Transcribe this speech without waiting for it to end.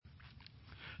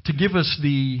To give us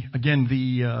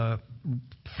the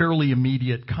fairly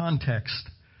immediate context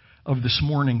of this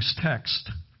morning's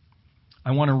text,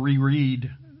 I want to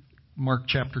reread Mark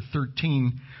chapter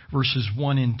 13, verses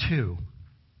 1 and 2.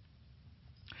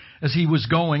 As he was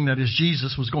going, that is,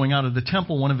 Jesus was going out of the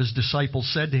temple, one of his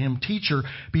disciples said to him, "Teacher,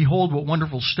 behold what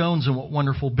wonderful stones and what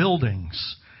wonderful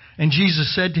buildings." And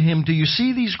Jesus said to him, "Do you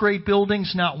see these great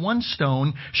buildings? Not one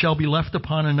stone shall be left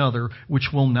upon another, which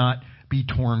will not be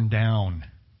torn down."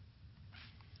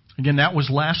 Again, that was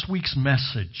last week's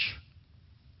message.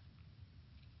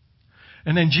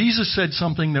 And then Jesus said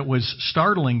something that was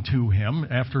startling to him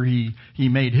after he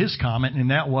made his comment, and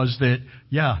that was that,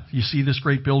 yeah, you see this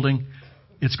great building?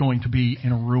 It's going to be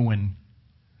in a ruin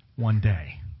one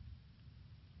day.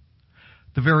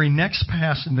 The very next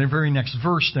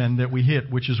verse then that we hit,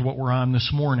 which is what we're on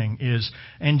this morning, is,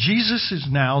 and Jesus is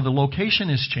now, the location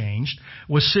has changed,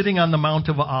 was sitting on the Mount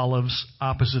of Olives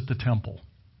opposite the temple.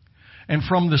 And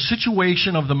from the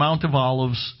situation of the Mount of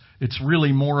Olives, it's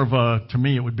really more of to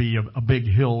me it would be a big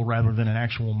hill rather than an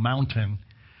actual mountain.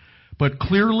 But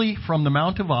clearly from the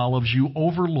Mount of Olives, you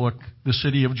overlook the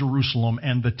city of Jerusalem,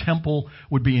 and the temple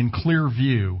would be in clear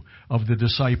view of the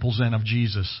disciples and of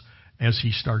Jesus as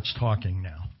he starts talking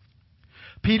now.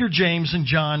 Peter, James, and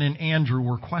John and Andrew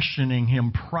were questioning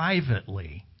him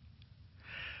privately.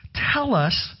 "Tell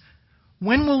us,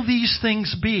 when will these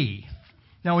things be?"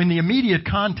 Now, in the immediate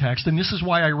context, and this is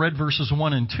why I read verses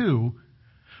 1 and 2,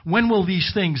 when will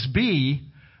these things be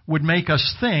would make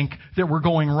us think that we're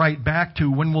going right back to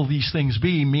when will these things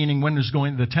be, meaning when is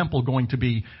the temple going to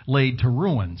be laid to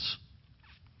ruins.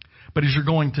 But as you're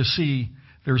going to see,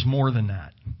 there's more than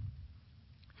that.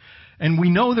 And we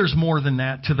know there's more than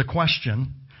that to the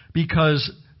question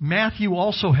because Matthew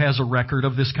also has a record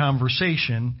of this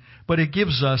conversation, but it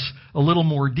gives us a little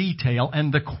more detail.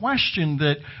 And the question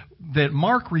that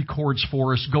Mark records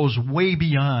for us goes way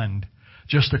beyond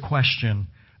just a question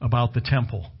about the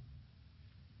temple.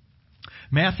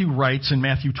 Matthew writes in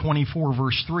Matthew 24,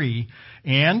 verse 3,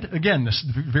 and again, this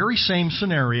very same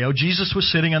scenario. Jesus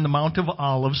was sitting on the Mount of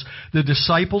Olives. The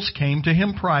disciples came to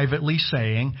him privately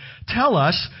saying, "Tell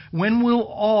us, when will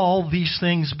all these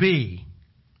things be?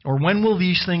 Or when will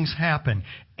these things happen?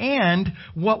 And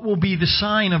what will be the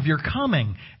sign of your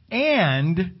coming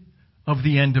and of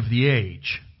the end of the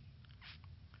age?"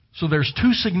 So there's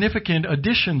two significant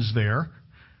additions there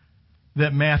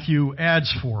that Matthew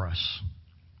adds for us.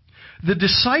 The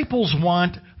disciples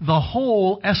want the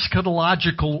whole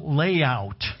eschatological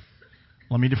layout.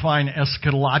 Let me define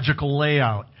eschatological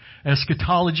layout.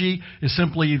 Eschatology is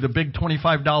simply the big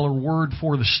 $25 word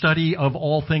for the study of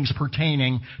all things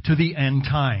pertaining to the end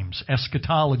times.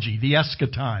 Eschatology, the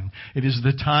eschaton. It is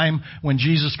the time when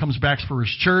Jesus comes back for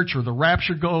his church, or the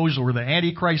rapture goes, or the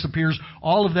Antichrist appears.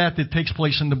 All of that takes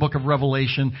place in the book of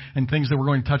Revelation and things that we're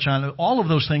going to touch on. All of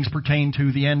those things pertain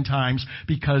to the end times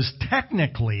because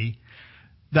technically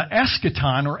the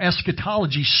eschaton or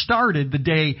eschatology started the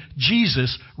day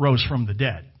Jesus rose from the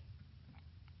dead.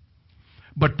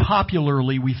 But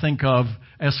popularly we think of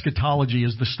eschatology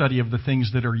as the study of the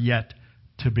things that are yet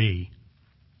to be.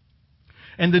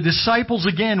 And the disciples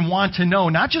again want to know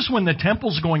not just when the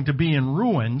temple's going to be in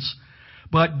ruins,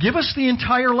 but give us the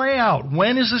entire layout.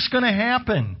 When is this going to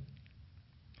happen?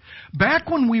 Back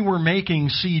when we were making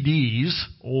CDs,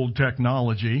 old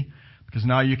technology, because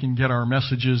now you can get our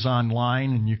messages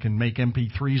online and you can make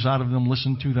MP3s out of them,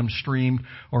 listen to them streamed,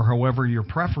 or however your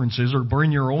preference is, or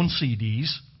bring your own CDs.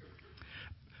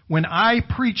 When I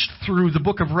preached through the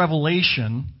book of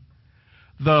Revelation,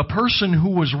 the person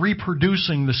who was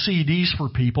reproducing the CDs for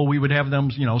people, we would have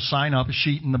them, sign up, a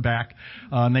sheet in the back,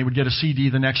 and they would get a CD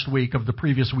the next week of the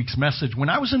previous week's message. When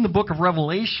I was in the book of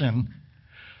Revelation,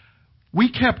 we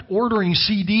kept ordering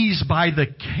CDs by the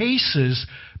cases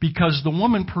because the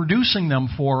woman producing them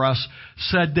for us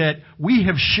said that we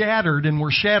have shattered, and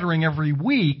we're shattering every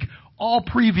week, all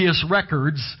previous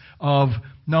records of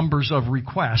numbers of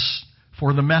requests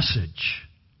for the message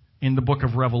in the book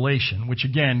of Revelation, which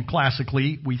again,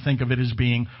 classically, we think of it as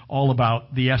being all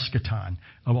about the eschaton,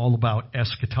 all about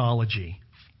eschatology.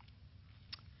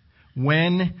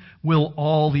 When will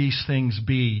all these things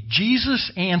be?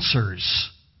 Jesus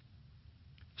answers,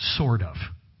 sort of.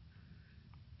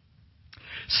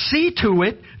 See to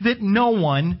it that no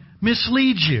one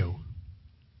misleads you.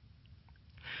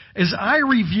 As I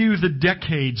review the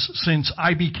decades since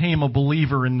I became a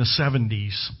believer in the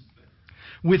 70s,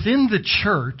 within the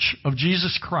Church of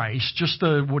Jesus Christ, just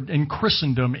in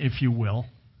Christendom, if you will,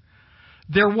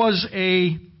 there was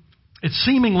it's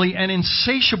seemingly an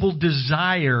insatiable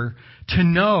desire to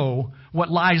know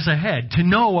what lies ahead, to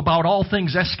know about all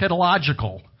things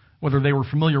eschatological, whether they were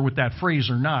familiar with that phrase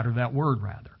or not, or that word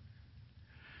rather.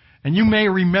 And you may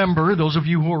remember, those of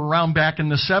you who were around back in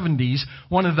the 70s,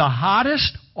 one of the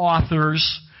hottest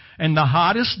authors and the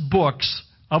hottest books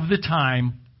of the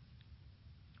time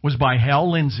was by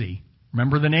Hal Lindsey.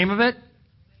 Remember the name of it?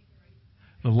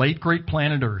 The Late Great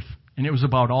Planet Earth. And it was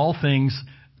about all things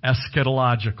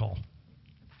eschatological.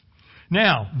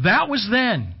 Now, that was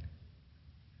then.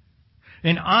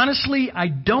 And honestly, I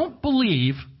don't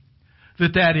believe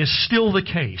that that is still the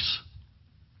case.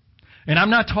 And I'm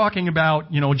not talking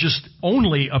about, just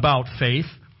only about faith,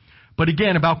 but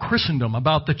again, about Christendom,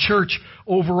 about the church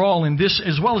overall in this,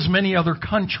 as well as many other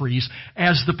countries,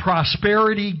 as the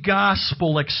prosperity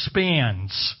gospel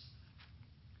expands.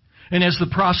 And as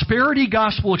the prosperity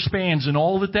gospel expands and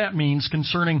all that means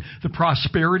concerning the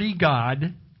prosperity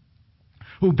God,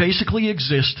 who basically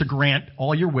exists to grant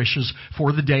all your wishes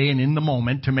for the day and in the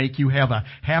moment to make you have a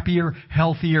happier,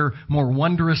 healthier, more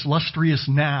wondrous, lustrous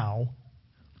now,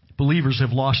 believers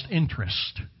have lost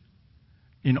interest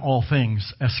in all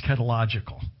things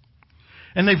eschatological.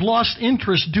 And they've lost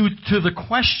interest due to the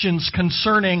questions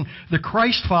concerning the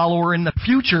Christ follower in the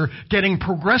future getting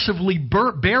progressively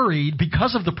buried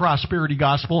because of the prosperity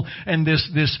gospel and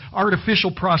this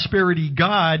artificial prosperity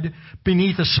God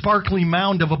beneath a sparkly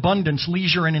mound of abundance,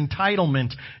 leisure, and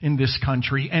entitlement in this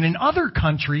country. And in other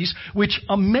countries, which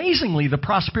amazingly the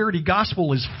prosperity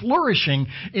gospel is flourishing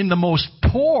in the most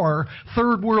poor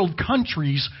third world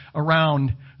countries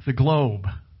around the globe.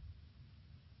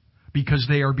 Because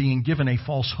they are being given a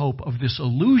false hope of this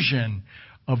illusion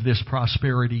of this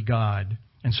prosperity God.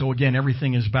 And so again,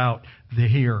 everything is about the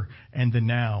here and the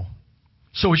now.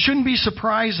 So it shouldn't be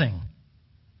surprising.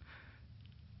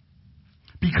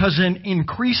 Because an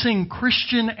increasing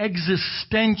Christian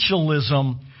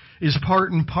existentialism is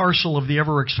part and parcel of the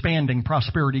ever-expanding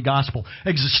prosperity gospel.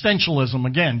 Existentialism,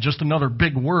 again, just another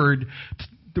big word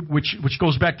which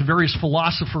goes back to various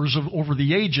philosophers over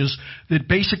the ages, that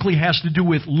basically has to do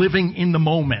with living in the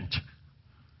moment.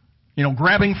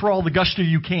 Grabbing for all the gusto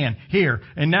you can, here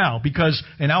and now, because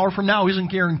an hour from now isn't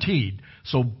guaranteed.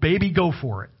 So baby, go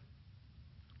for it.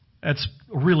 That's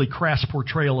a really crass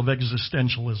portrayal of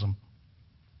existentialism.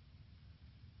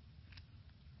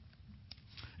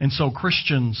 And so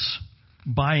Christians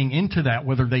buying into that,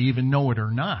 whether they even know it or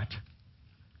not,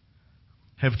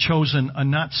 have chosen a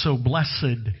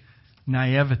not-so-blessed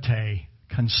naivete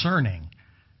concerning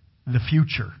the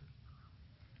future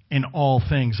in all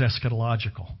things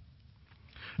eschatological.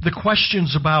 The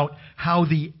questions about how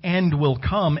the end will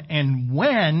come and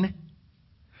when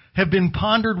have been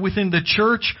pondered within the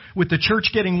church, with the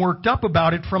church getting worked up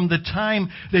about it from the time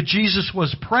that Jesus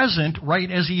was present,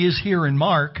 right as he is here in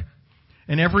Mark,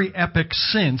 and every epoch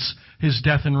since his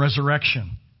death and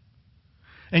resurrection.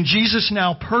 And Jesus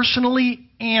now personally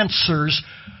answers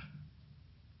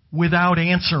without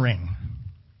answering.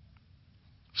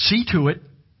 See to it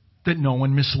that no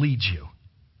one misleads you.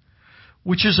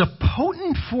 Which is a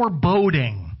potent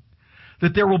foreboding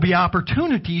that there will be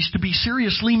opportunities to be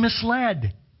seriously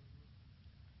misled.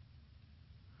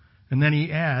 And then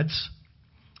he adds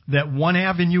that one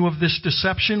avenue of this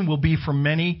deception will be from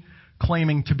many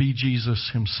claiming to be Jesus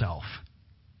himself.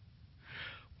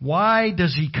 Why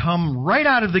does he come right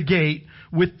out of the gate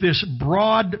with this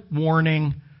broad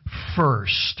warning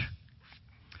first?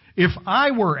 If I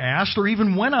were asked, or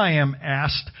even when I am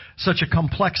asked such a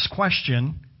complex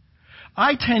question,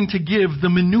 I tend to give the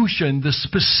minutiae, the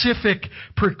specific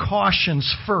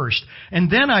precautions first, and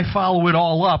then I follow it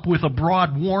all up with a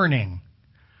broad warning,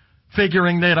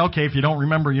 figuring that, okay, if you don't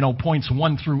remember, points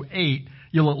 1 through 8,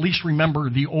 you'll at least remember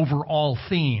the overall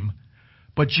theme.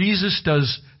 But Jesus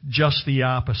does just the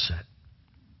opposite.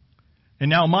 And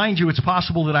now, mind you, it's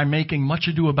possible that I'm making much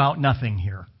ado about nothing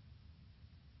here.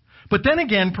 But then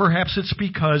again, perhaps it's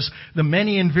because the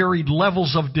many and varied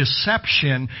levels of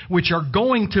deception which are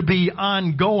going to be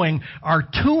ongoing are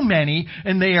too many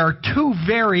and they are too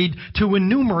varied to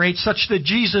enumerate, such that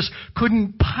Jesus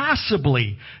couldn't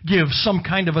possibly give some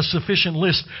kind of a sufficient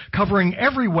list covering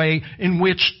every way in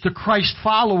which the Christ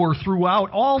follower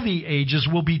throughout all the ages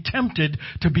will be tempted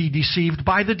to be deceived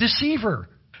by the deceiver.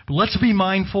 But let's be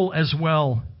mindful as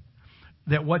well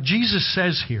that what Jesus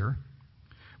says here,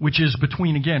 which is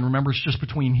between, again, remember, it's just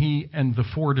between he and the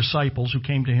 4 disciples who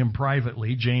came to him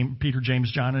privately, Peter,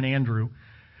 James, John, and Andrew.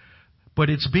 But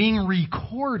it's being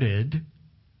recorded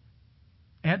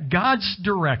at God's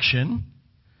direction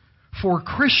for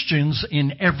Christians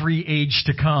in every age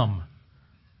to come.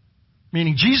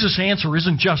 Meaning Jesus' answer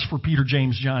isn't just for Peter,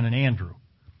 James, John, and Andrew.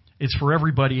 It's for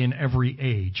everybody in every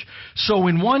age. So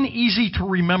in one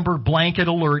easy-to-remember blanket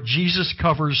alert, Jesus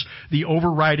covers the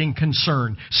overriding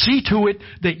concern. See to it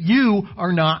that you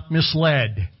are not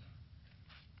misled.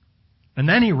 And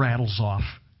then he rattles off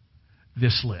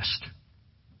this list.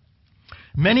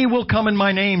 Many will come in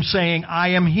my name saying,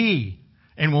 I am he,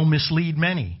 and will mislead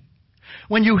many.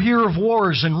 When you hear of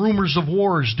wars and rumors of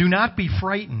wars, do not be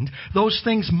frightened. Those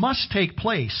things must take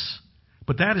place,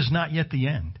 but that is not yet the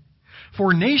end.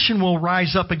 For nation will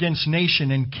rise up against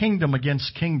nation and kingdom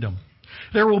against kingdom.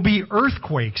 There will be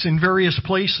earthquakes in various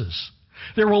places.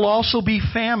 There will also be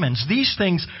famines. These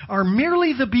things are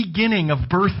merely the beginning of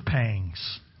birth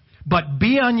pangs. But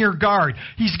be on your guard.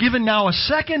 He's given now a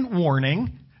second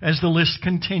warning as the list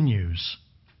continues.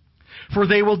 For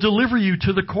they will deliver you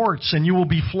to the courts, and you will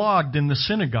be flogged in the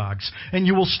synagogues, and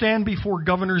you will stand before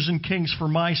governors and kings for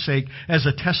my sake as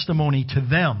a testimony to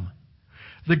them.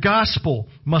 The gospel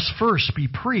must first be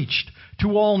preached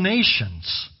to all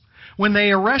nations. When they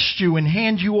arrest you and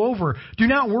hand you over, do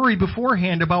not worry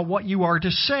beforehand about what you are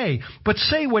to say, but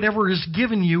say whatever is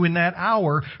given you in that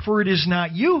hour, for it is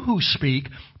not you who speak,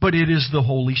 but it is the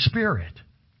Holy Spirit.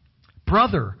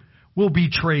 Brother will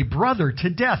betray brother to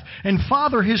death, and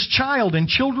father his child, and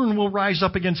children will rise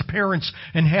up against parents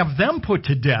and have them put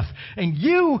to death, and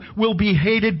you will be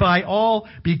hated by all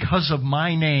because of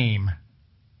my name.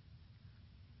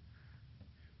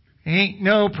 Ain't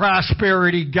no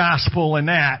prosperity gospel in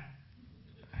that.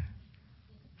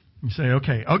 You say,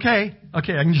 okay. I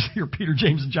can just hear Peter,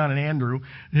 James, and John and Andrew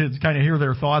kind of hear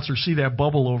their thoughts or see that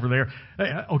bubble over there.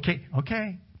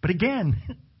 Okay. But again,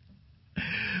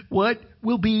 what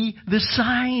will be the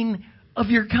sign of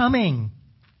your coming?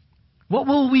 What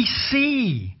will we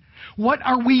see? What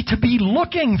are we to be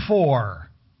looking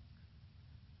for?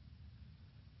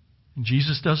 And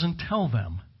Jesus doesn't tell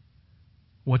them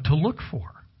what to look for.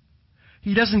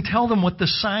 He doesn't tell them what the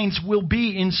signs will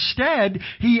be. Instead,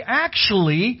 he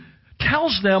actually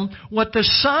tells them what the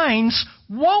signs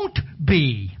won't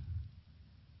be.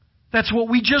 That's what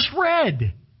we just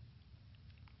read.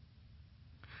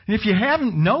 And if you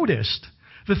haven't noticed,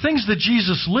 the things that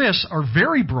Jesus lists are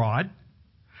very broad,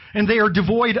 and they are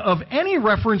devoid of any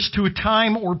reference to a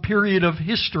time or period of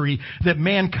history that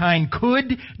mankind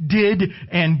could, did,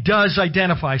 and does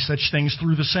identify such things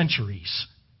through the centuries.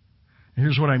 And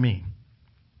here's what I mean.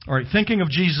 All right, thinking of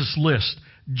Jesus' list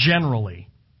generally.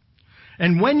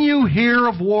 And when you hear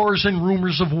of wars and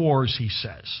rumors of wars, he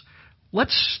says,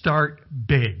 let's start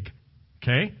big,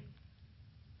 okay?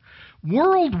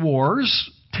 World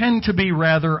wars tend to be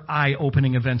rather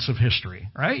eye-opening events of history,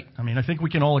 right? I mean, I think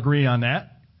we can all agree on that.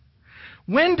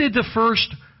 When did the First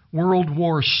World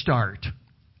War start?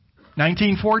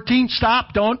 1914?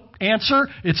 Stop, don't answer.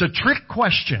 It's a trick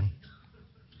question.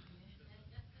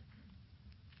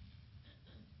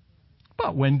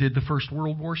 But when did the First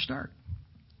World War start?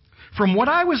 From what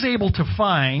I was able to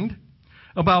find,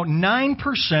 about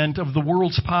 9% of the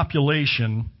world's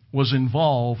population was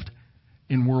involved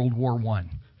in World War I.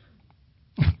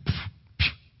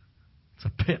 It's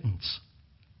a pittance.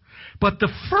 But the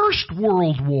First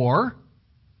World War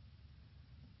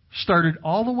started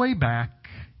all the way back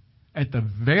at the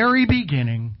very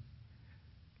beginning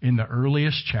in the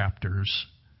earliest chapters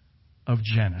of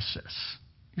Genesis.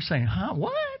 You're saying, huh?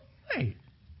 What? Wait.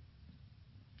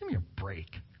 Give me a break.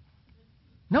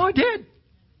 No, I did.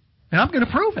 And I'm going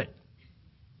to prove it.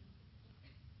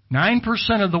 9%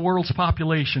 of the world's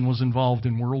population was involved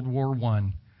in World War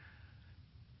I.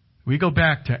 We go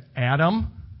back to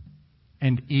Adam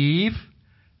and Eve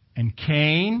and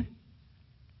Cain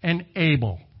and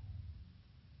Abel.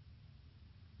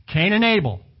 Cain and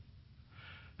Abel.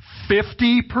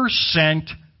 50%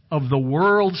 of the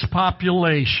world's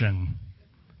population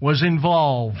was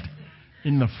involved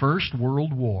in the First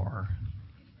World War.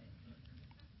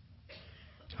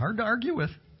 It's hard to argue with.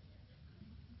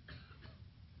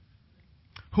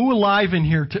 Who alive in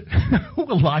here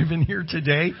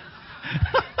today?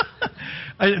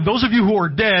 Those of you who are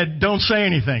dead, don't say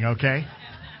anything, okay?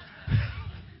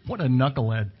 What a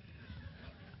knucklehead.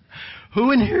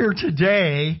 Who in here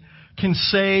today can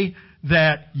say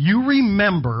that you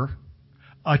remember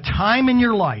a time in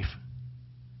your life,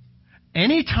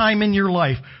 any time in your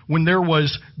life, when there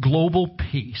was global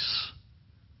peace?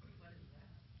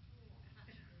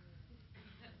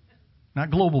 Not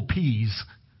global peas,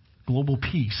 global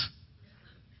peace.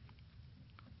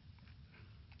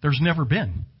 There's never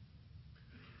been.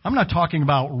 I'm not talking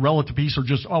about relative peace or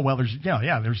just,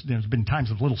 there's been times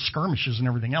of little skirmishes and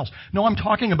everything else. No, I'm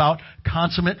talking about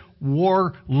consummate,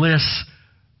 warless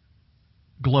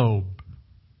globe.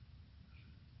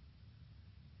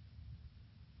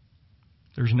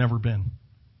 There's never been.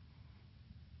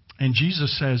 And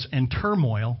Jesus says, and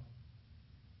turmoil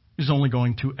is only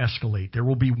going to escalate. There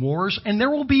will be wars, and there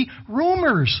will be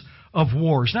rumors of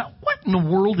wars. Now, what in the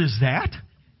world is that?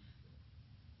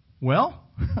 Well,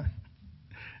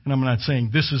 and I'm not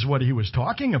saying this is what he was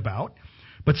talking about,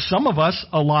 but some of us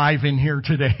alive in here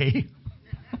today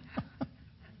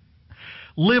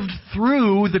lived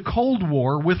through the Cold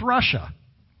War with Russia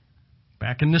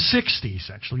back in the 60s,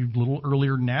 actually a little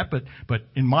earlier than that, but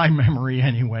in my memory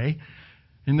anyway,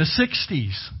 in the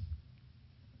 60s.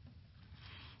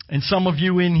 And some of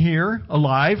you in here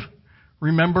alive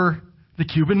remember the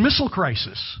Cuban Missile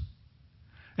Crisis.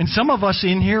 And some of us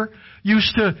in here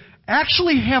used to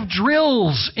actually have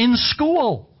drills in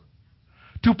school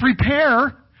to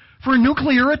prepare for a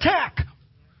nuclear attack.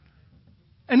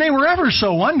 And they were ever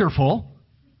so wonderful.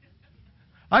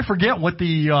 I forget what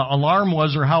the alarm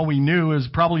was or how we knew. It was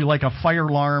probably like a fire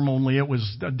alarm, only it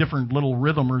was a different little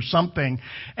rhythm or something.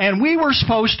 And we were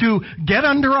supposed to get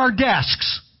under our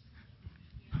desks.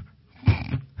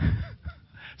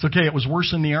 It's okay, it was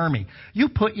worse in the Army. You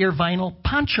put your vinyl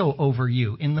poncho over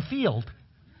you in the field.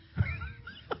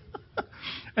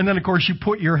 And then, of course, you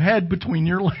put your head between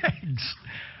your legs.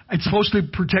 It's supposed to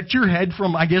protect your head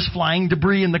from, I guess, flying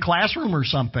debris in the classroom or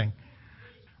something.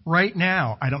 Right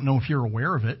now, I don't know if you're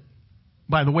aware of it.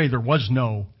 By the way, there was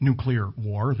no nuclear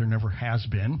war. There never has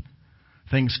been.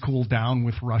 Things cooled down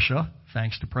with Russia,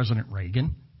 thanks to President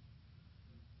Reagan.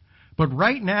 But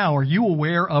right now, are you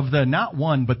aware of the, not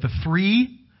one, but the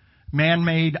 3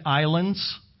 man-made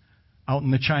islands out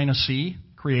in the China Sea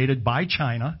created by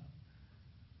China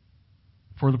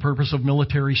for the purpose of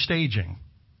military staging?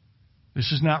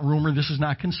 This is not rumor. This is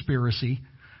not conspiracy.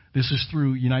 This is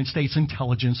through United States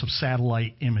intelligence of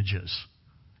satellite images,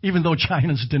 even though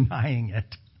China's denying it.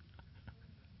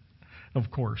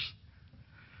 Of course.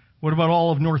 What about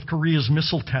all of North Korea's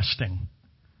missile testing?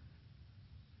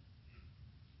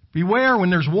 Beware when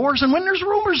there's wars and when there's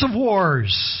rumors of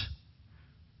wars.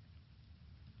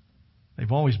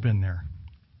 They've always been there.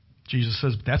 Jesus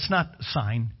says that's not a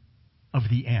sign of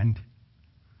the end.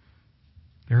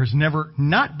 There has never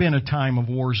not been a time of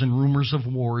wars and rumors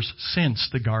of wars since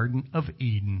the Garden of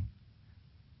Eden.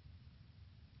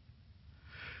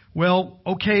 Well,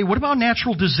 okay, what about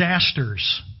natural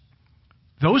disasters?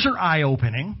 Those are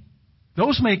eye-opening.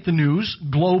 Those make the news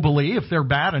globally if they're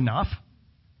bad enough,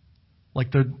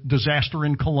 like the disaster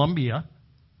in Colombia.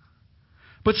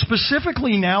 But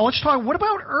specifically now, let's talk, what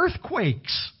about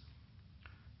earthquakes?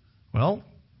 Well,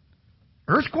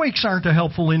 earthquakes aren't a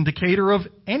helpful indicator of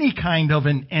any kind of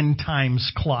an end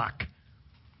times clock.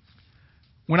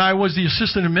 When I was the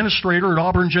assistant administrator at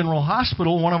Auburn General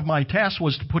Hospital, one of my tasks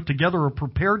was to put together a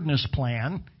preparedness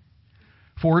plan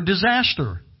for a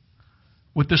disaster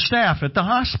with the staff at the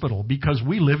hospital, because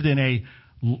we lived in a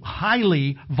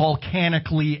highly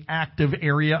volcanically active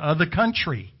area of the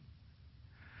country.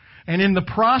 And in the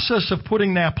process of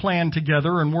putting that plan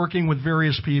together and working with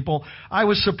various people, I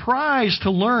was surprised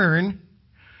to learn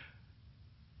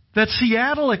that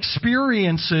Seattle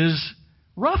experiences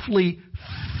roughly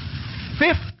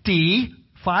 50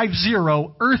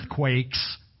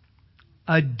 earthquakes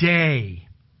a day.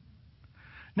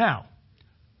 Now,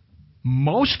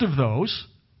 most of those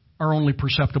are only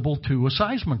perceptible to a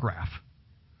seismograph,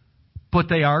 but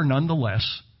they are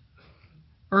nonetheless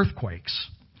earthquakes.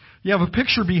 You have a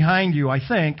picture behind you, I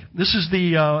think. This is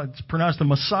it's pronounced the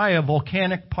Masaya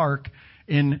Volcanic Park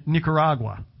in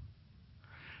Nicaragua.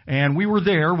 And we were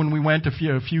there when we went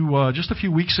just a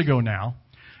few weeks ago now.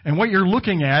 And what you're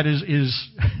looking at is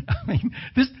I mean,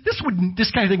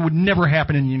 this kind of thing would never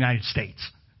happen in the United States.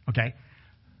 Okay?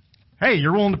 Hey,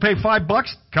 you're willing to pay $5?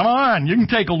 Come on, you can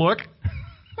take a look.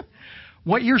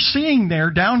 What you're seeing there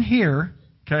down here,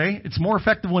 okay, it's more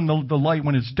effective when the light,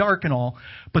 when it's dark and all,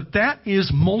 but that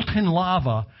is molten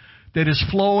lava that is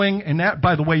flowing, and that,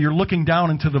 by the way, you're looking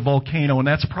down into the volcano, and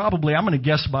that's probably, I'm going to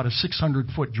guess, about a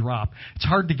 600-foot drop. It's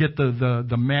hard to get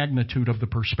the magnitude of the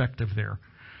perspective there.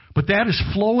 But that is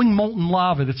flowing molten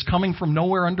lava that's coming from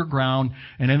nowhere underground,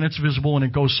 and then it's visible, and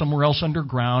it goes somewhere else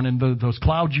underground, and those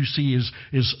clouds you see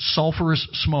is sulfurous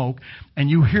smoke, and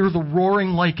you hear the roaring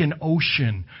like an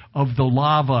ocean of the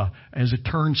lava as it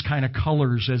turns kind of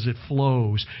colors as it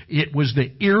flows. It was the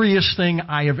eeriest thing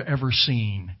I have ever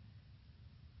seen,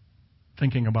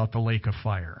 thinking about the lake of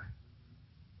fire.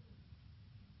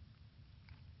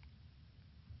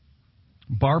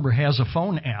 Barbara has a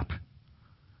phone app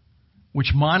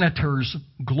which monitors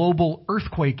global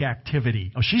earthquake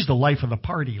activity. Oh, she's the life of the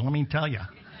party, let me tell you.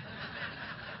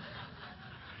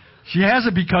 She has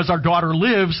it because our daughter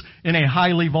lives in a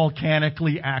highly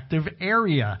volcanically active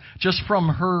area. Just from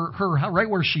her right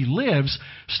where she lives,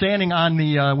 standing on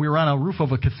we were on a roof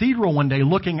of a cathedral one day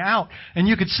looking out, and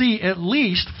you could see at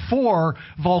least 4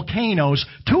 volcanoes,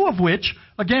 2 of which,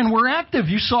 again, were active.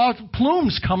 You saw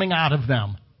plumes coming out of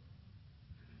them.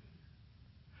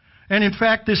 And in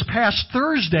fact, this past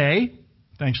Thursday,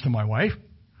 thanks to my wife,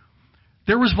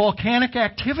 there was volcanic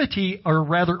activity, or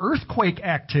rather earthquake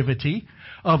activity,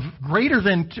 of greater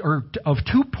than, or of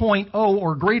 2.0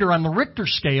 or greater on the Richter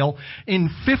scale in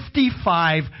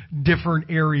 55 different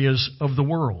areas of the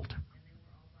world.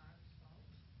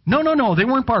 No, they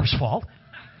weren't Barb's fault.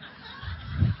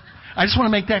 I just want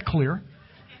to make that clear.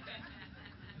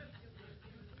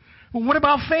 But what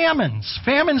about famines?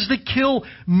 Famines that kill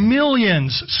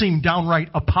millions seem downright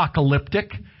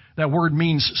apocalyptic. That word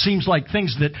seems like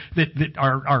things that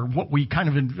are what we kind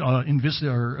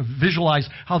of visualize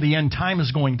how the end time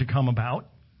is going to come about.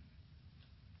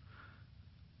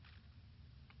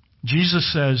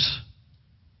 Jesus says,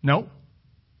 no,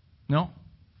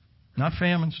 not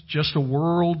famines, just a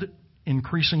world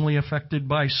increasingly affected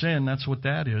by sin. That's what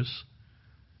that is.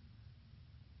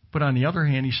 But on the other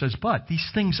hand, he says, but these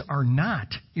things are not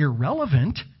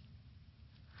irrelevant.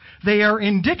 They are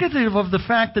indicative of the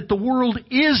fact that the world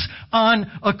is on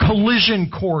a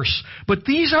collision course. But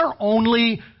these are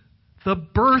only the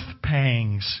birth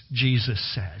pangs, Jesus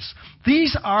says.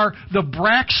 These are the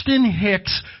Braxton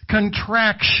Hicks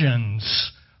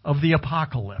contractions of the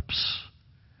apocalypse.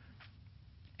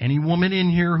 Any woman in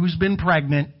here who's been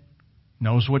pregnant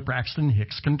knows what Braxton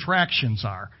Hicks contractions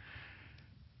are.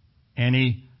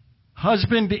 Any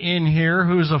husband in here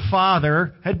who's a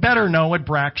father had better know what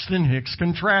Braxton Hicks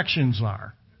contractions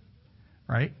are.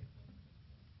 Right?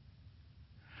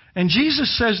 And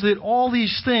Jesus says that all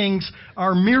these things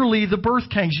are merely the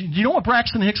birth pangs. Do you know what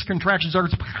Braxton Hicks contractions are?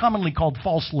 It's commonly called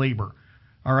false labor.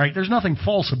 All right? There's nothing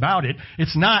false about it.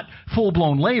 It's not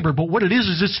full-blown labor, but what it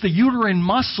is it's the uterine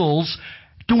muscles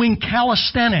doing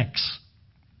calisthenics.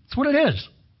 That's what it is.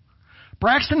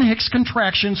 Braxton Hicks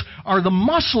contractions are the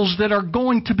muscles that are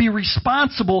going to be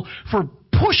responsible for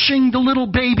pushing the little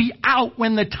baby out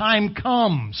when the time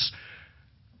comes.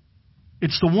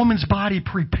 It's the woman's body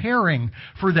preparing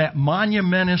for that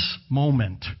monumentous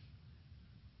moment.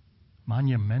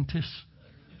 Monumentous?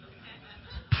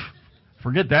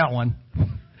 Forget that one.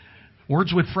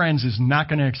 Words with Friends is not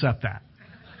going to accept that.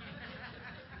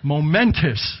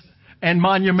 Momentous and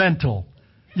monumental.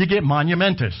 You get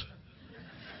monumentous.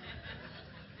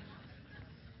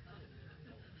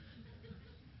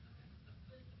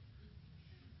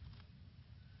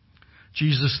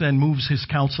 Jesus then moves his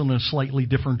counsel in a slightly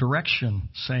different direction,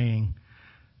 saying,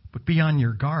 but be on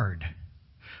your guard.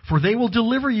 For they will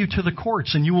deliver you to the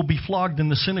courts, and you will be flogged in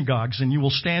the synagogues, and you will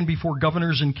stand before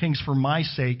governors and kings for my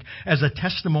sake as a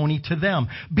testimony to them.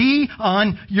 Be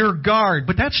on your guard.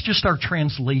 But that's just our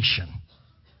translation.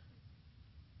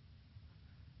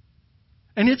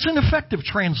 And it's an effective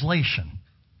translation.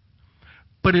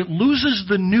 But it loses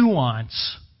the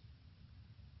nuance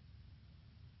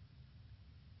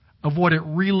of what it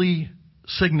really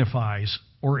signifies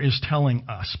or is telling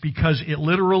us, because it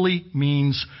literally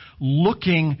means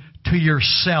looking to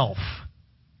yourself.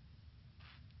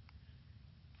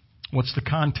 What's the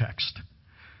context?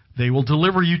 They will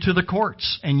deliver you to the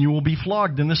courts, and you will be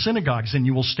flogged in the synagogues, and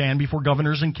you will stand before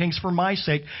governors and kings for my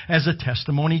sake as a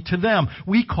testimony to them.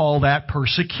 We call that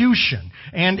persecution.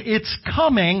 And it's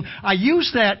coming. I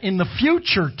use that in the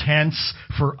future tense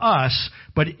for us,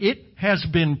 but it has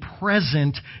been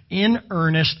present in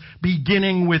earnest,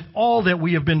 beginning with all that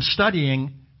we have been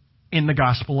studying in the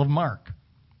Gospel of Mark,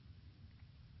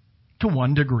 to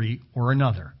one degree or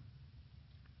another.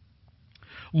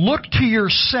 Look to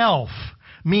yourself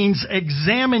means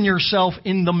examine yourself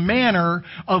in the manner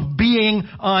of being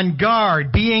on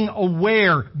guard, being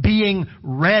aware, being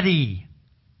ready.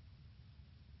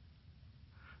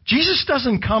 Jesus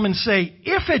doesn't come and say,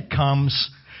 if it comes.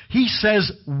 He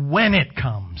says, when it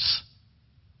comes.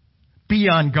 Be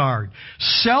on guard.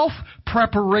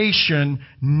 Self-preparation,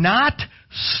 not,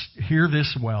 hear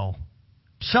this well,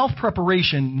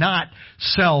 self-preparation, not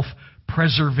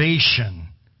self-preservation,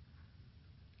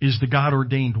 is the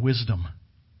God-ordained wisdom.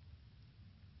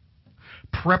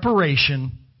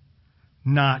 Preparation,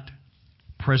 not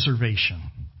preservation.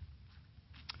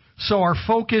 So our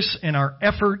focus and our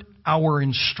effort, our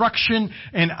instruction,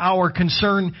 and our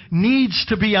concern needs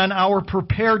to be on our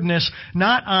preparedness,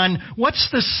 not on what's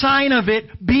the sign of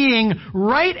it being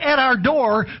right at our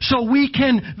door so we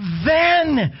can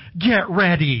then get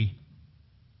ready.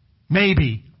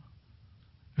 Maybe.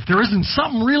 If there isn't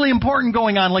something really important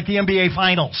going on like the NBA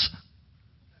Finals.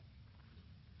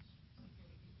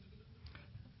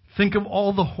 Think of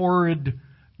all the horrid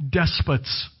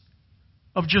despots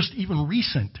of just even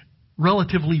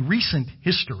relatively recent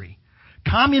history.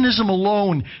 Communism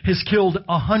alone has killed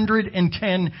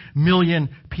 110 million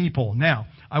people. Now,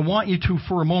 I want you to,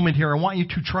 for a moment here, I want you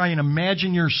to try and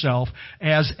imagine yourself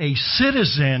as a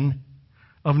citizen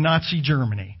of Nazi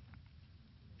Germany.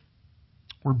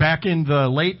 We're back in the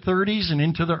late 30s and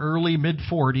into the early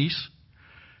mid-40s.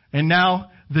 And now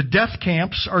the death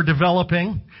camps are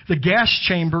developing. The gas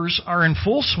chambers are in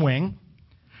full swing.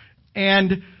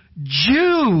 And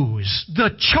Jews,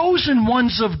 the chosen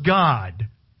ones of God,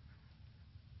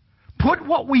 put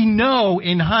what we know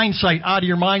in hindsight out of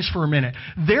your minds for a minute.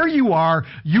 There you are.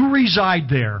 You reside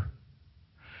there.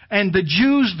 And the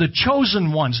Jews, the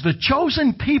chosen ones, the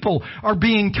chosen people are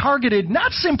being targeted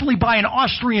not simply by an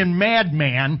Austrian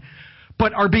madman,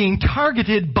 but are being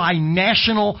targeted by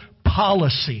national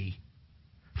policy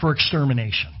for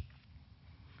extermination.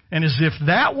 And as if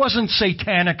that wasn't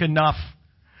satanic enough,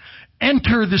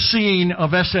 enter the scene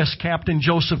of SS Captain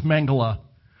Joseph Mengele,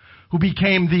 who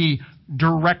became the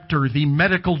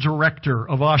medical director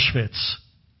of Auschwitz.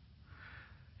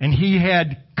 And he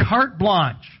had carte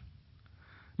blanche.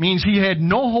 Means he had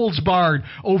no holds barred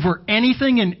over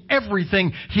anything and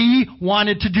everything he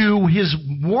wanted to do. His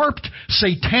warped,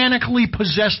 satanically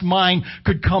possessed mind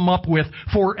could come up with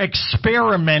for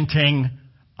experimenting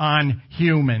on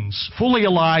humans. Fully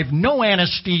alive, no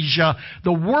anesthesia,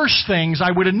 the worst things.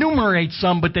 I would enumerate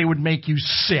some, but they would make you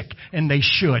sick, and they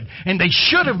should. And they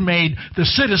should have made the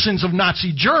citizens of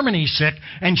Nazi Germany sick,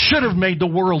 and should have made the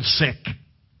world sick.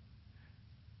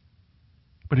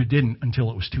 But it didn't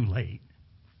until it was too late.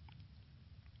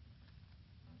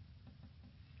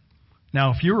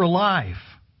 Now, if you're alive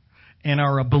and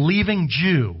are a believing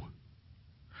Jew,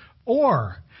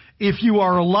 or if you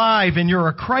are alive and you're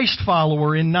a Christ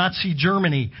follower in Nazi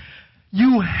Germany,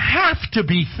 you have to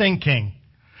be thinking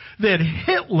that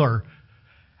Hitler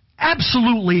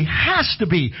absolutely has to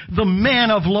be the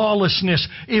man of lawlessness,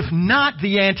 if not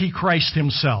the Antichrist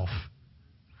himself.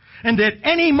 And at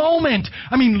any moment,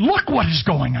 look what is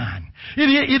going on.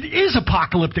 It is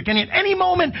apocalyptic. And at any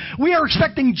moment, we are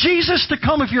expecting Jesus to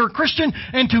come, if you're a Christian,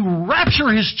 and to rapture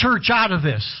His church out of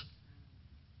this.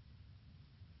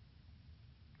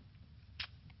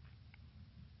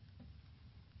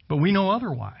 But we know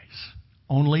otherwise,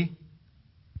 only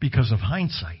because of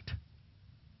hindsight.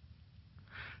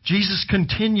 Jesus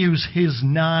continues His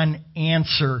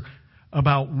non-answer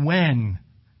about when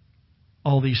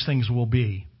all these things will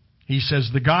be. He says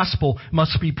the gospel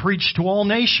must be preached to all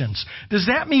nations. Does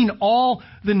that mean all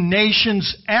the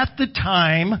nations at the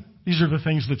time? These are the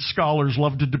things that scholars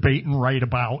love to debate and write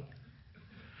about.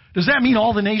 Does that mean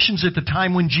all the nations at the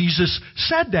time when Jesus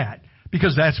said that?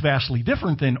 Because that's vastly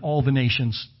different than all the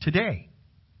nations today.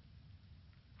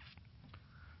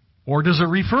 Or does it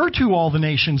refer to all the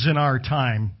nations in our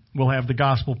time will have the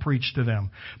gospel preached to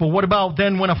them? But what about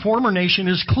then when a former nation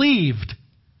is cleaved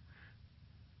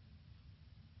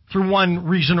through one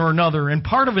reason or another, and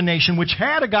part of a nation which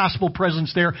had a gospel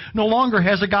presence there no longer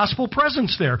has a gospel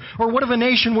presence there? Or what of a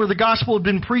nation where the gospel had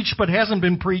been preached but hasn't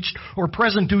been preached or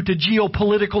present due to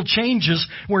geopolitical changes,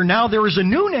 where now there is a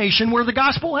new nation where the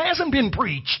gospel hasn't been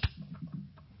preached?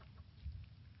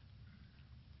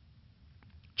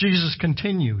 Jesus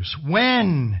continues,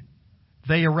 when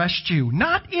they arrest you,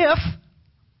 not if.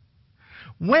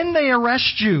 When they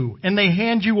arrest you and they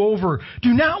hand you over, do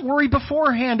not worry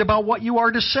beforehand about what you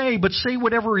are to say, but say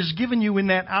whatever is given you in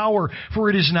that hour, for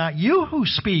it is not you who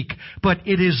speak, but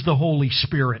it is the Holy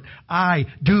Spirit. I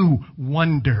do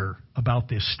wonder about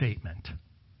this statement.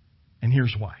 And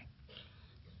here's why.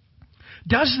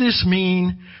 Does this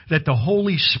mean that the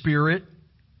Holy Spirit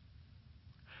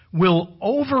will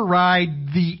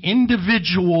override the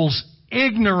individual's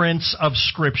ignorance of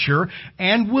Scripture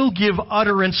and will give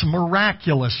utterance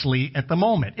miraculously at the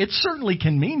moment? It certainly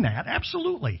can mean that,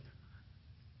 absolutely.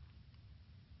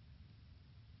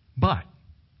 But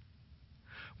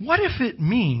what if it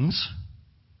means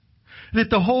that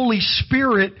the Holy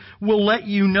Spirit will let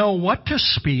you know what to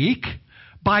speak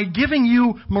by giving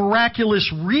you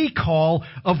miraculous recall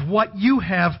of what you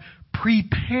have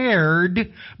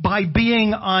prepared by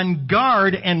being on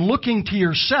guard and looking to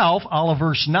yourself, all of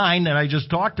verse 9 that I just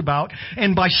talked about,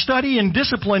 and by study and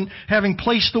discipline, having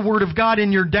placed the Word of God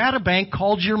in your data bank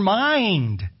called your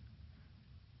mind?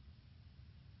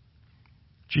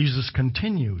 Jesus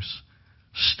continues,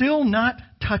 still not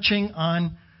touching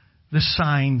on the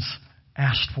signs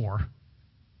asked for.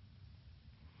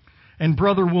 And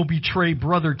brother will betray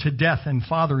brother to death, and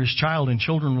father his child, and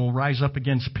children will rise up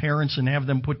against parents and have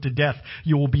them put to death.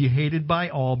 You will be hated by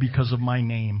all because of my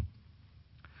name.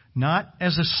 not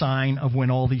as a sign of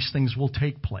when all these things will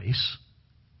take place,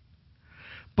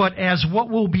 but as what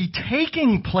will be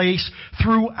taking place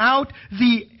throughout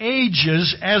the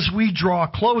ages as we draw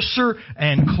closer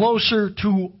and closer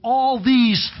to all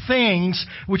these things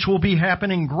which will be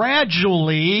happening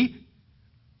gradually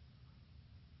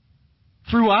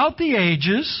throughout the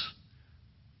ages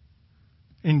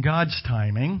in God's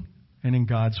timing and in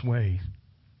God's way.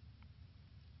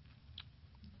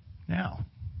 Now,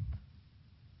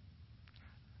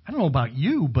 I don't know about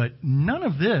you, but none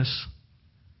of this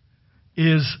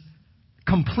is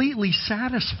completely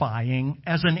satisfying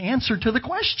as an answer to the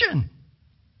question.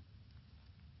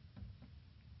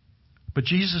 But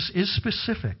Jesus is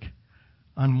specific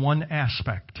on one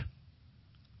aspect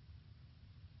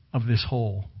of this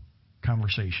whole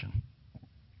conversation.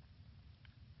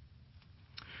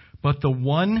 But the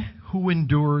one who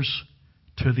endures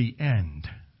to the end,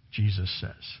 Jesus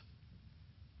says,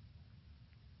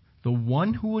 the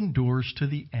one who endures to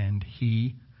the end,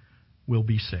 he will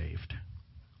be saved.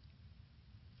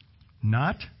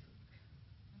 Not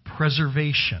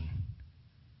preservation,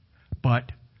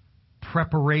 but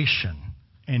preparation.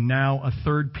 And now a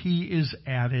third P is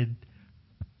added,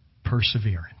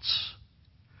 perseverance.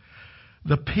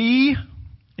 The P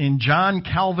in John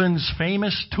Calvin's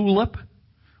famous TULIP,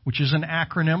 which is an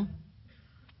acronym,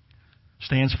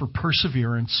 stands for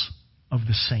perseverance of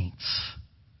the saints.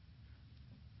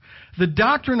 The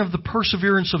doctrine of the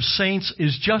perseverance of saints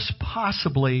is just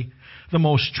possibly the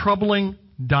most troubling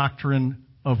doctrine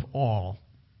of all,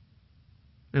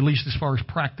 at least as far as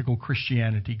practical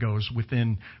Christianity goes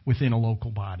within a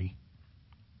local body.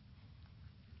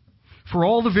 For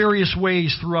all the various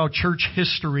ways throughout church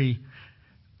history,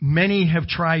 many have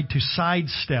tried to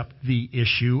sidestep the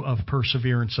issue of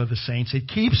perseverance of the saints. It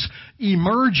keeps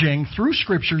emerging through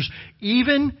Scriptures,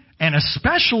 even and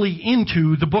especially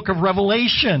into the book of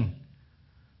Revelation.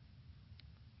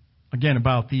 Again,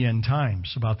 about the end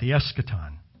times, about the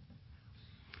eschaton.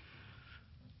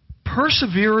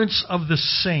 Perseverance of the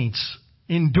saints,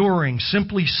 enduring,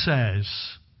 simply says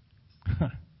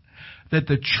that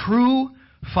the true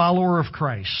follower of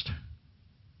Christ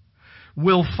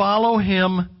will follow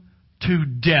him to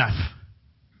death,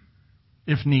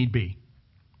 if need be.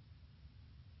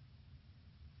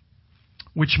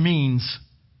 Which means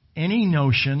any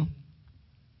notion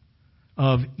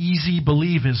of easy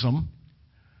believism,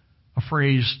 a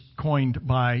phrase coined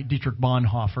by Dietrich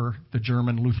Bonhoeffer, the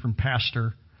German Lutheran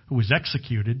pastor who was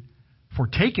executed for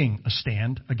taking a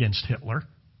stand against Hitler.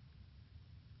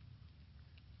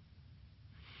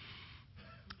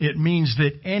 It means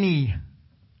that any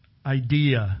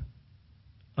idea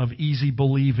of easy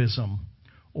believism,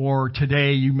 or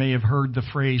today you may have heard the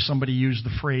phrase, somebody used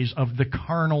the phrase of the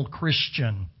carnal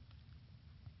Christian,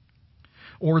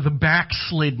 or the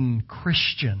backslidden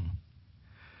Christian,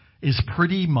 is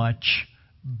pretty much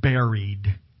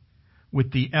buried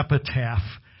with the epitaph,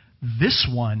 "This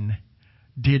one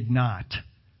did not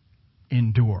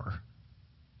endure."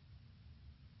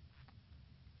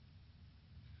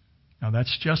 Now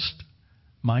that's just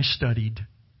my studied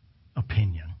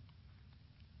opinion.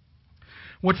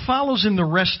 What follows in the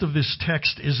rest of this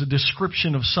text is a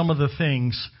description of some of the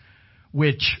things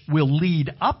which will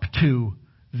lead up to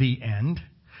the end.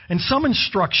 And some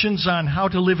instructions on how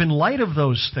to live in light of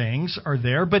those things are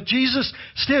there. But Jesus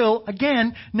still,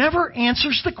 again, never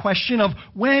answers the question of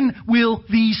when will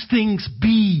these things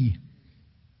be?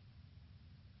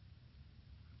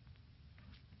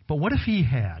 But what if he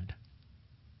had?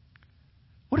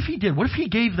 What if he did? What if he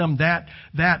gave them that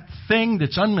thing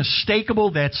that's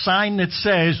unmistakable, that sign that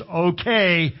says,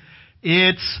 okay,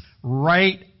 it's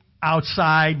right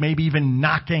outside, maybe even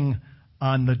knocking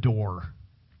on the door?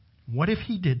 What if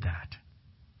he did that?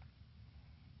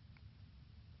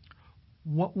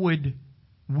 What would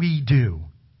we do?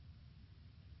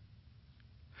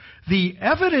 The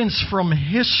evidence from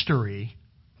history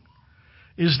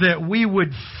is that we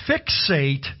would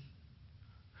fixate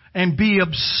and be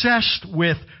obsessed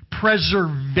with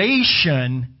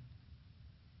preservation,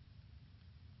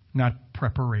 not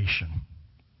preparation.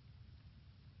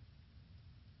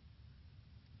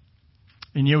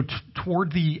 And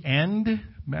toward the end,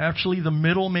 actually the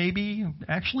middle maybe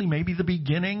the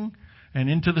beginning, and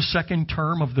into the second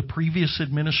term of the previous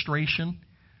administration,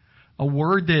 a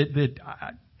word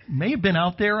that may have been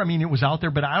out there. I mean, it was out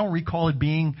there, but I don't recall it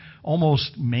being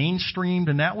almost mainstreamed,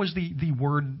 and that was the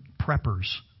word preppers.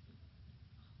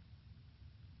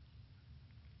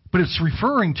 But it's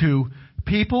referring to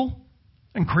people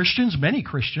and Christians, many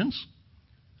Christians,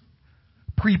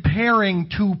 preparing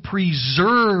to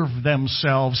preserve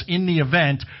themselves in the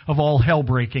event of all hell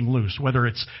breaking loose, whether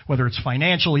it's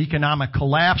financial, economic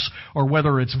collapse, or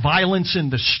whether it's violence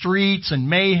in the streets and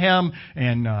mayhem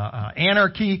and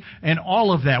anarchy and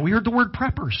all of that. We heard the word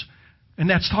preppers. And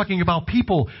that's talking about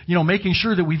people, making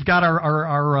sure that we've got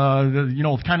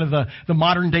our kind of the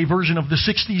modern day version of the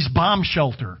 60s bomb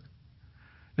shelter.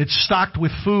 It's stocked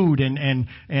with food and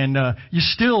you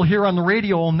still hear on the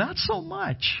radio, not so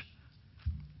much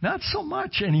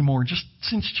anymore, just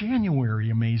since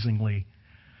January, amazingly,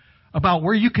 about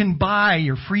where you can buy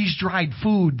your freeze-dried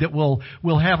food that will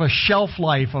have a shelf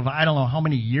life of I don't know how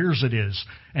many years it is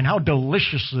and how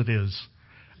delicious it is.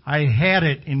 I had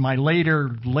it in my later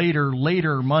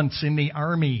months in the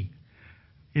Army.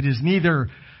 It is neither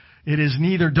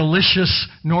delicious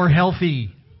nor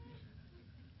healthy.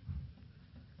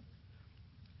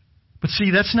 But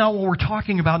see, that's not what we're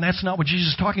talking about, and that's not what Jesus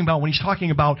is talking about when he's talking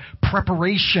about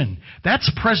preparation. That's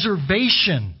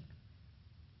preservation.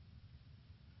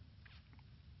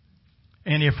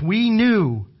 And if we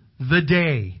knew the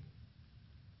day,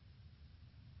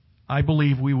 I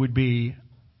believe we would be,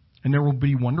 and there will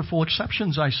be wonderful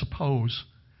exceptions, I suppose,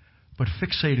 but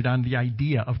fixated on the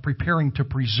idea of preparing to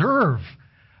preserve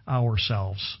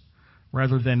ourselves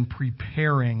rather than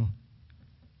preparing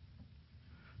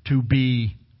to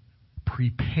be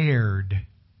prepared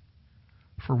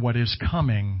for what is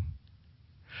coming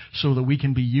so that we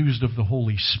can be used of the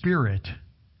Holy Spirit,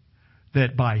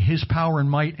 that by His power and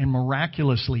might and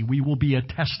miraculously we will be a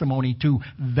testimony to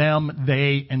them,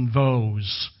 they, and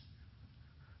those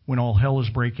when all hell is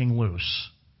breaking loose.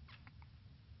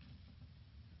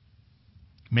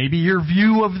 Maybe your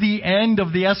view of the end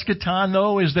of the eschaton,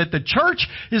 though, is that the church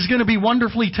is going to be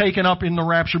wonderfully taken up in the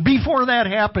rapture before that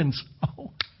happens.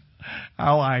 Oh,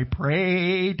 how I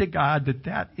pray to God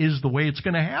that is the way it's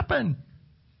going to happen.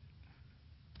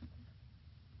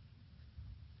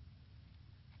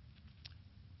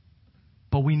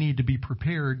 But we need to be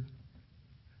prepared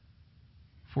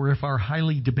for if our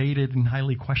highly debated and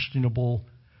highly questionable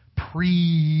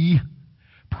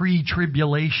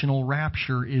pre-tribulational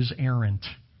rapture is errant.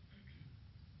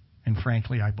 And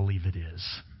frankly, I believe it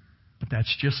is. But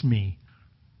that's just me.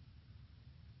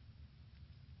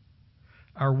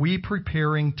 Are we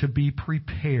preparing to be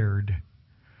prepared,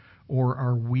 or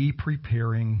are we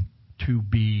preparing to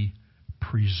be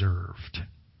preserved?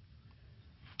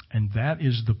 And that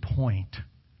is the point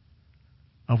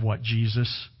of what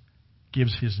Jesus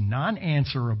gives his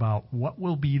non-answer about what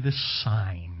will be the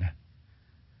sign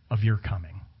of your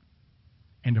coming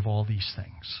and of all these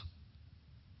things.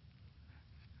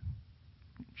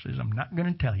 He says, I'm not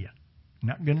going to tell you. I'm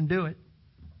not going to do it.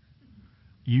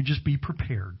 You just be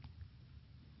prepared.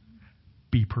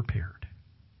 Be prepared.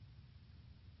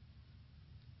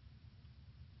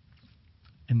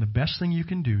 And the best thing you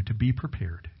can do to be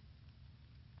prepared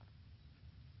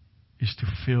is to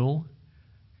fill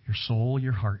your soul,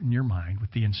 your heart, and your mind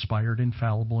with the inspired,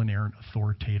 infallible, inerrant,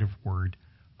 authoritative Word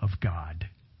of God.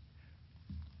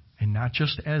 And not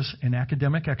just as an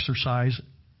academic exercise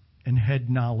and head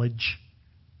knowledge,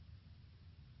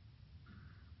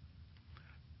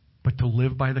 but to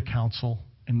live by the counsel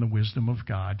and the wisdom of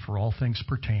God for all things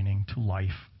pertaining to life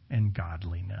and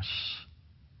godliness.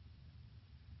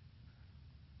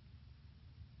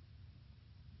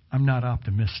 I'm not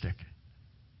optimistic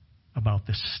about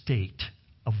the state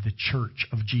of the Church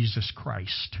of Jesus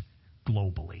Christ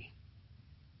globally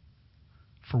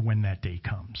for when that day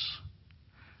comes.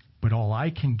 But all I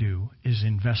can do is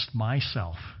invest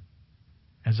myself,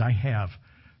 as I have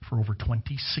for over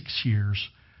 26 years,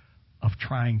 of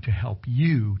trying to help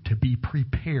you to be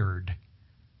prepared.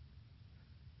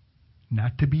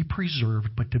 Not to be preserved,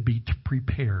 but to be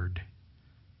prepared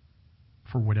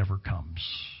for whatever comes.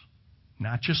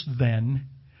 Not just then,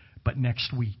 but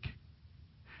next week,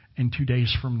 and 2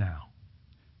 days from now,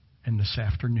 and this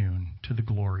afternoon, to the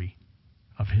glory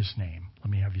of His name.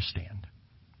 Let me have you stand.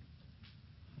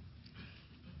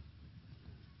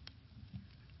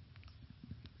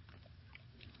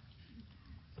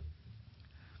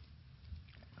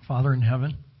 Father in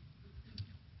heaven,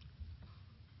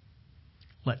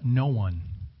 let no one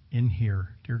in here,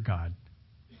 dear God,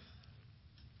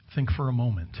 think for a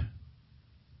moment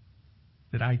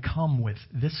that I come with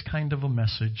this kind of a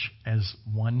message as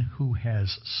one who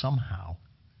has somehow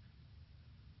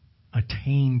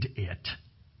attained it.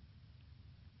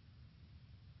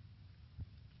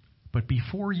 But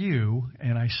before you,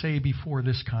 and I say before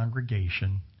this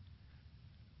congregation,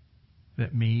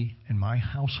 that me and my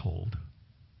household,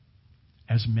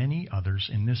 as many others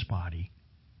in this body,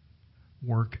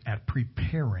 work at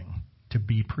preparing to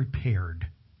be prepared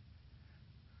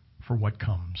for what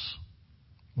comes,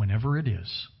 whenever it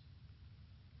is,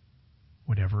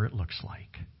 whatever it looks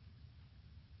like.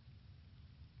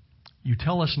 You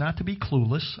tell us not to be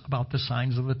clueless about the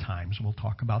signs of the times. We'll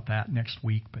talk about that next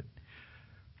week, but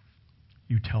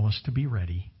you tell us to be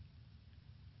ready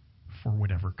for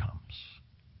whatever comes.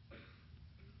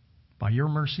 By your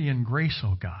mercy and grace,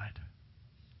 O God,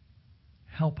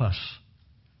 help us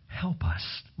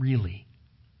really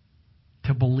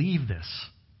to believe this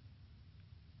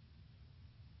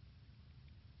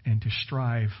and to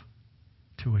strive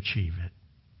to achieve it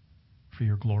for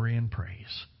your glory and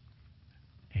praise.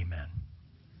 Amen.